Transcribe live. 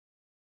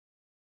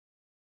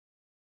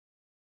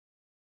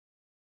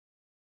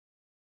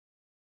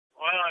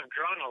Well, I've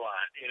grown a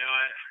lot.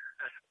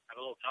 I'm a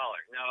little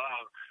taller. No,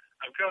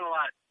 I've grown a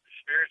lot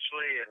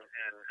spiritually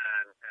and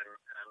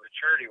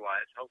maturity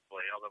wise,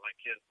 hopefully. Although my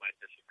kids might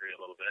disagree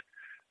a little bit,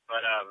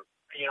 but I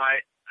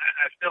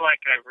feel like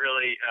I've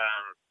really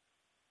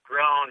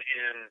grown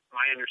in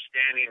my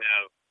understanding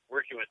of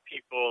working with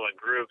people and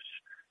groups.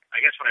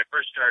 I guess when I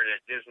first started at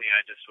Disney,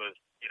 I just was,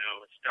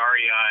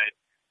 starry-eyed,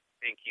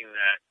 thinking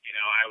that,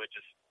 I would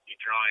just be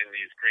drawing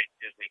these great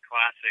Disney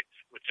classics,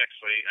 which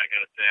actually I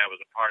got to say I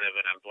was a part of,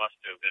 and I'm blessed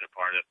to have been a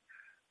part of.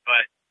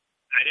 But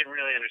I didn't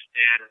really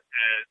understand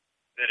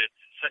that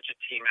it's such a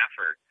team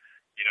effort.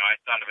 I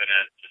thought of it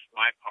as just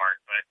my part,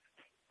 but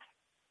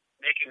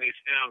making these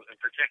films, and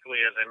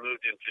particularly as I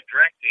moved into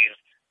directing,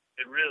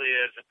 it really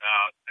is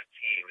about a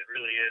team. It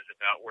really is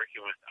about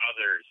working with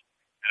others.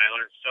 And I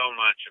learned so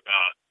much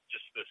about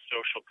just the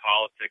social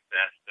politics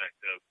aspect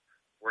of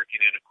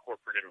working in a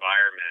corporate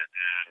environment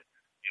and,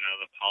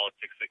 the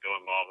politics that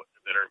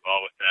that are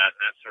involved with that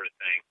and that sort of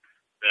thing.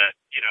 That,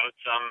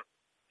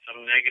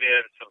 some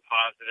negatives, some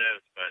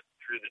positives, but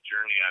through the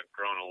journey I've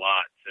grown a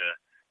lot to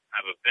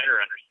have a better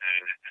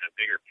understanding and a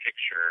bigger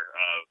picture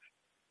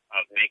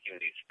of making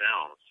these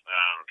films.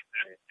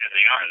 And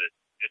they are.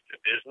 It's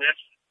a business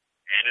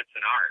and it's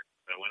an art.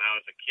 But when I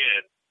was a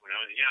kid, when I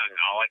was young,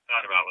 all I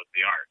thought about was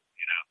the art,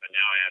 but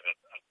now I have a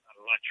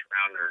much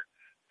rounder,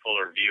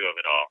 fuller view of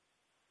it all.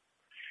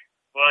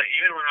 Well,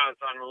 even when I was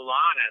on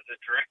Mulan as a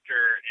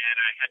director and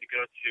I had to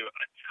go to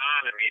a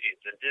ton of meetings,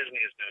 and Disney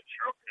is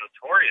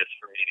notorious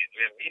for meetings.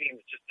 We have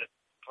meetings just to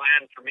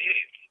plan for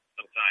meetings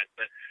sometimes,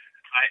 but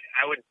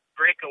I would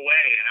break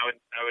away and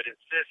I would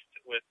insist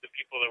with the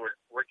people that were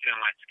working on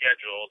my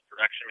schedule,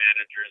 production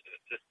managers and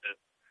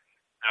assistants.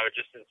 I would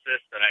just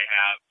insist that I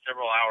have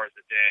several hours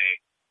a day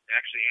to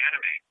actually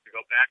animate, to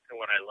go back to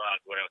what I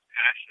loved, what I was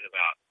passionate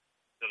about,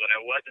 so that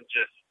I wasn't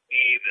just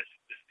me, this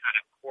kind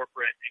of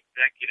corporate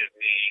executive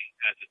me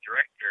as a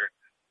director.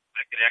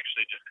 I could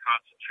actually just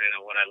concentrate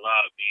on what I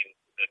love, being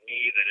the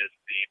me that is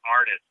the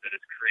artist that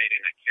is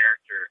creating a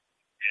character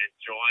and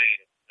enjoying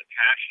the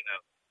passion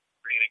of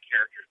bringing a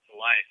character to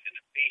life in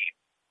a scene.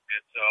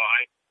 And so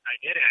I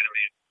did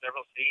animate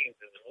several scenes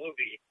in the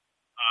movie,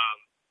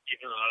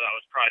 even though that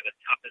was probably the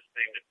toughest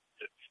thing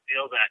to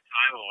steal that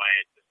time away,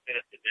 to sit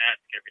at the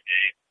desk every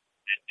day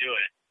and do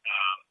it.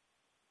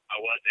 I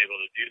was able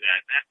to do that.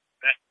 And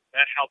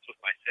that helped with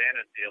my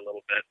sanity a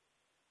little bit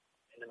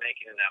in the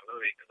making of that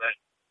movie, because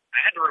I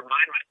had to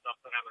remind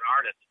myself that I'm an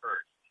artist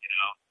first.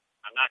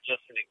 I'm not just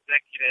an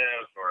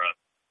executive or a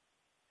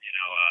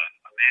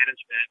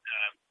management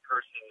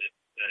person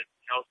that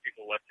tells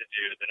people what to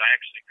do. That I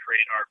actually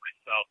create art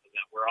myself, and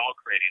that we're all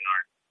creating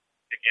art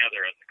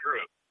together as a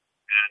group.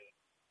 And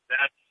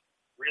that's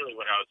really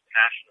what I was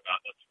passionate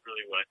about. That's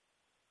really what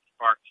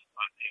sparked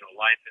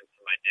life into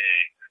my day,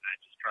 and I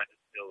just tried to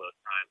steal those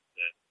times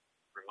to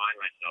remind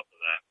myself of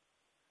that.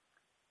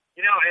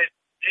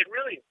 It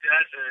really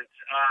doesn't.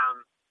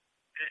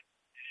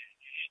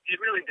 It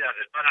really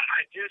doesn't. But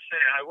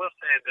I will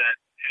say that,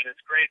 and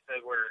it's great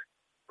that we're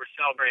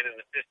celebrating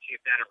the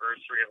 15th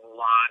anniversary of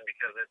Mulan,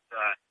 because it's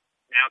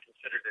now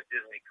considered a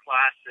Disney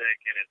classic,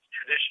 and it's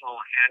traditional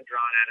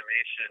hand-drawn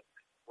animation,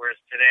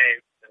 whereas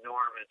today the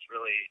norm is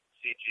really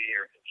CG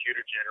or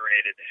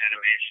computer-generated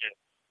animation.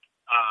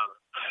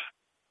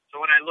 So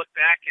when I look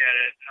back at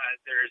it,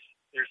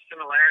 there's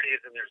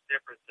similarities and there's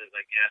differences,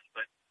 I guess.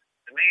 But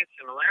the main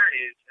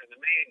similarities and the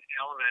main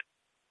element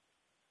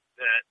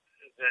that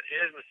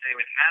is the same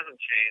and hasn't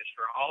changed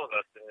for all of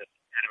us in this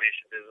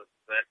animation business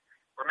is that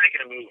we're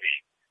making a movie,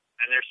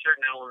 and there's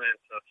certain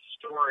elements of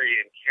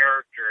story and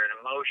character and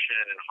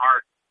emotion and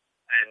heart,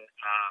 and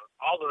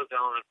all those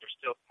elements are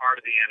still part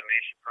of the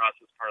animation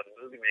process, part of the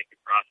movie making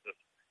process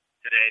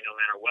today, no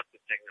matter what the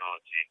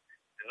technology.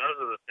 And those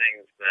are the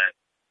things that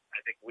I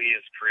think we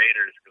as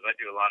creators, because I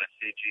do a lot of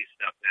CG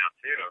stuff now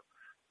too,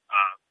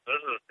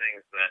 those are the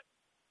things that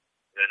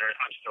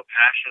I'm still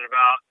passionate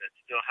about, that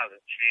still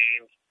hasn't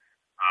changed.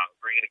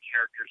 Bringing the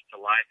characters to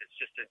life, it's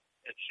just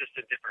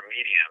a different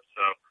medium.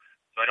 So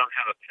I don't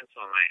have a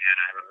pencil in my hand,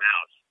 I have a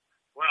mouse.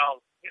 Well,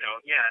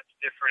 yeah, it's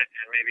different,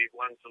 and maybe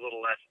one's a little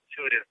less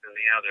intuitive than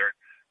the other,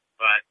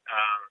 but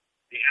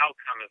the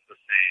outcome is the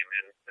same,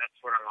 and that's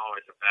what I'm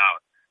always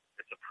about.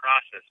 It's a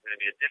process,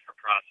 maybe a different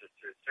process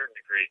to a certain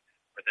degree,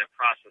 but that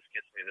process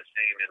gets me the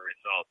same end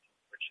result,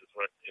 which is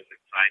what is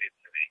exciting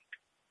to me.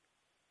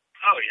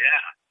 Oh yeah.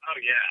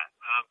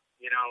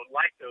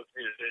 Like those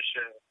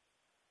musicians,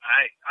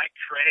 I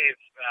crave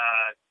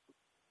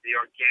the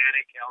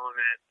organic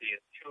element, the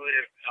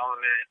intuitive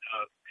element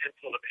of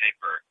pencil to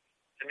paper.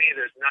 To me,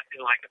 there's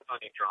nothing like a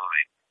funny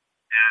drawing.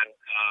 And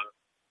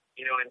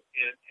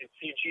in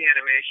CG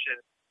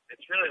animation,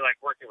 it's really like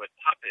working with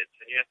puppets,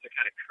 and you have to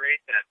kind of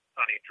create that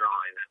funny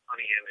drawing, that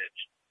funny image.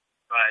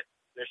 But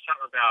there's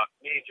something about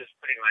me just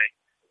putting my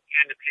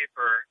hand to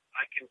paper.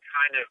 I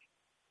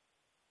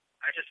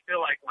just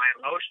feel like my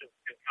emotions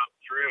can come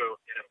through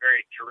in a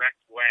very direct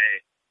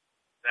way,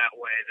 that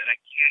way that I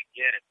can't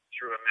get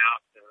through a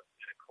mouse and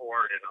a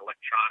cord and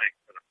electronics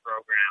and a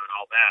program and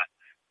all that.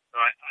 So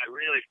I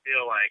really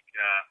feel like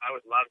I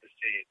would love to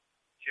see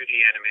 2D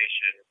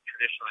animation,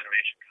 traditional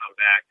animation come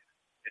back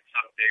in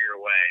some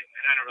bigger way.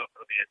 And I don't know if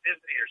it'll be at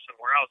Disney or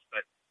somewhere else,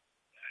 but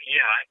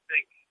yeah, I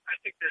think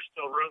there's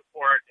still room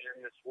for it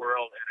in this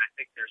world, and I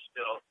think there's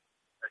still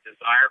a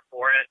desire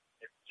for it.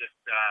 It's just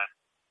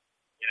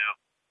you know,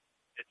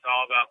 it's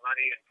all about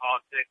money and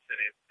politics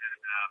and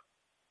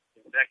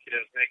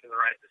executives making the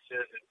right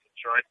decisions and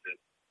choices.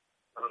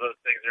 Some of those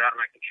things are out of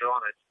my control,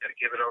 and I just got to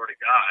give it over to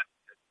God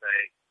and say,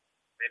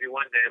 maybe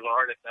one day,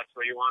 Lord, if that's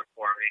what you want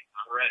for me,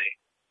 I'm ready.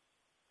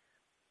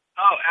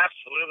 Oh,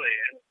 absolutely.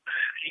 And,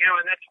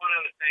 and that's one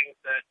of the things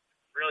that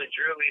really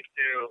drew me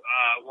to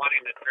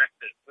wanting to direct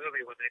this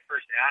movie when they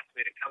first asked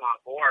me to come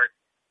on board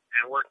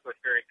and work with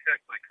Barry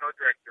Cook, my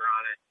co-director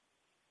on it.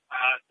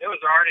 There was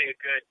already a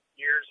good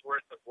year's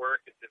worth of work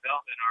and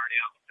development already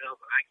on the film,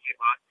 and I came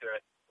onto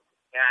it.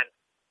 And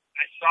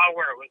I saw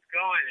where it was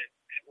going,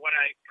 and what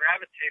I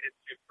gravitated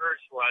to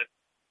first was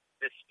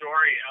this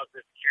story of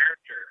this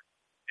character,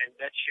 and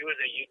that she was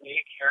a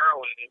unique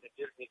heroine in the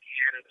Disney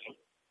canon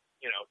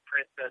of,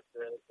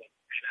 princesses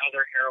and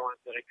other heroines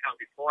that had come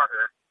before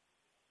her.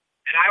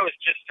 And I was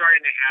just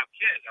starting to have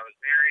kids. I was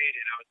married,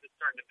 and I was just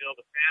starting to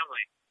build a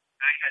family.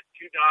 And I had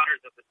 2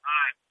 daughters at the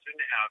time, soon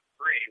to have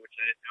 3, which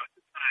I didn't know at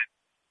the time.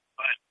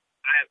 But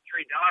I have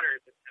 3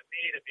 daughters, and to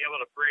me, to be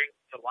able to bring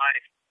to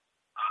life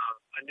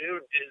a new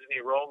Disney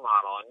role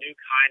model, a new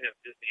kind of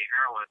Disney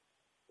heroine,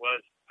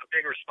 was a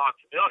big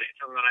responsibility,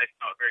 something that I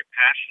felt very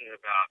passionate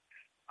about,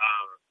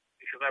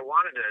 because I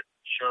wanted to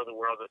show the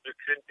world that there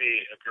could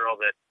be a girl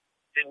that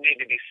didn't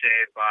need to be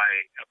saved by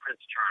a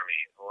Prince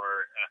Charming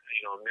or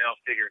a male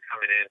figure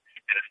coming in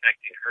and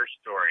affecting her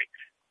story.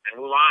 And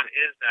Mulan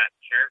is that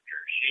character.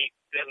 She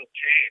doesn't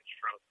change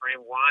from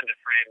frame 1 to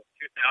frame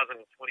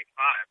 2025.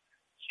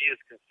 She is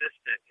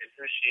consistent in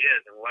who she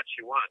is and what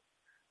she wants.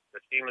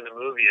 The theme of the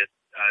movie is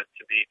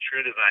to be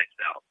true to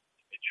thyself,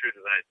 to be true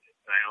to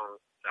thy own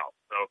self.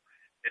 So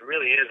it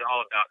really is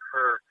all about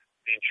her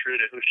being true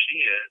to who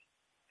she is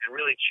and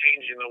really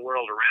changing the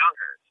world around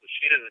her. So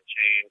she doesn't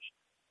change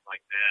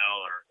like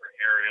Belle or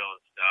Ariel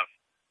and stuff.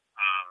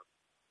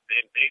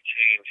 They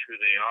change who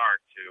they are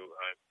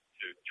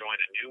to join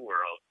a new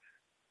world.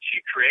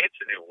 She creates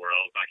a new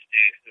world by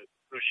staying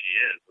who she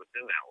is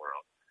within that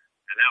world,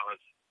 and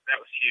that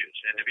was huge.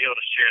 And to be able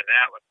to share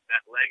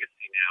that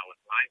legacy now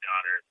with my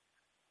daughters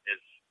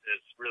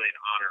is really an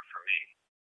honor for me.